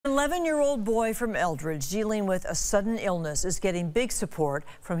11-year-old boy from Eldridge dealing with a sudden illness is getting big support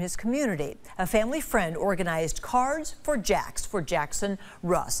from his community. A family friend organized cards for Jackson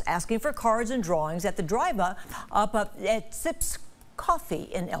Russ, asking for cards and drawings at the drive-up at Sips Coffee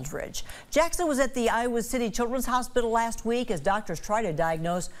in Eldridge. Jackson was at the Iowa City Children's Hospital last week as doctors try to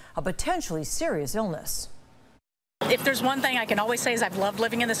diagnose a potentially serious illness. If there's one thing I can always say is I've loved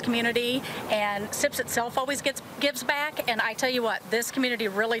living in this community, and SIPS itself always gives back, and I tell you what, this community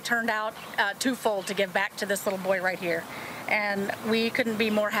really turned out twofold to give back to this little boy right here, and we couldn't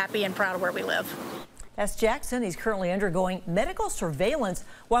be more happy and proud of where we live. That's Jackson. He's currently undergoing medical surveillance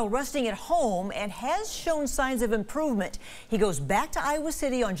while resting at home and has shown signs of improvement. He goes back to Iowa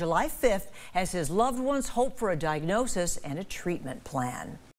City on July 5th as his loved ones hope for a diagnosis and a treatment plan.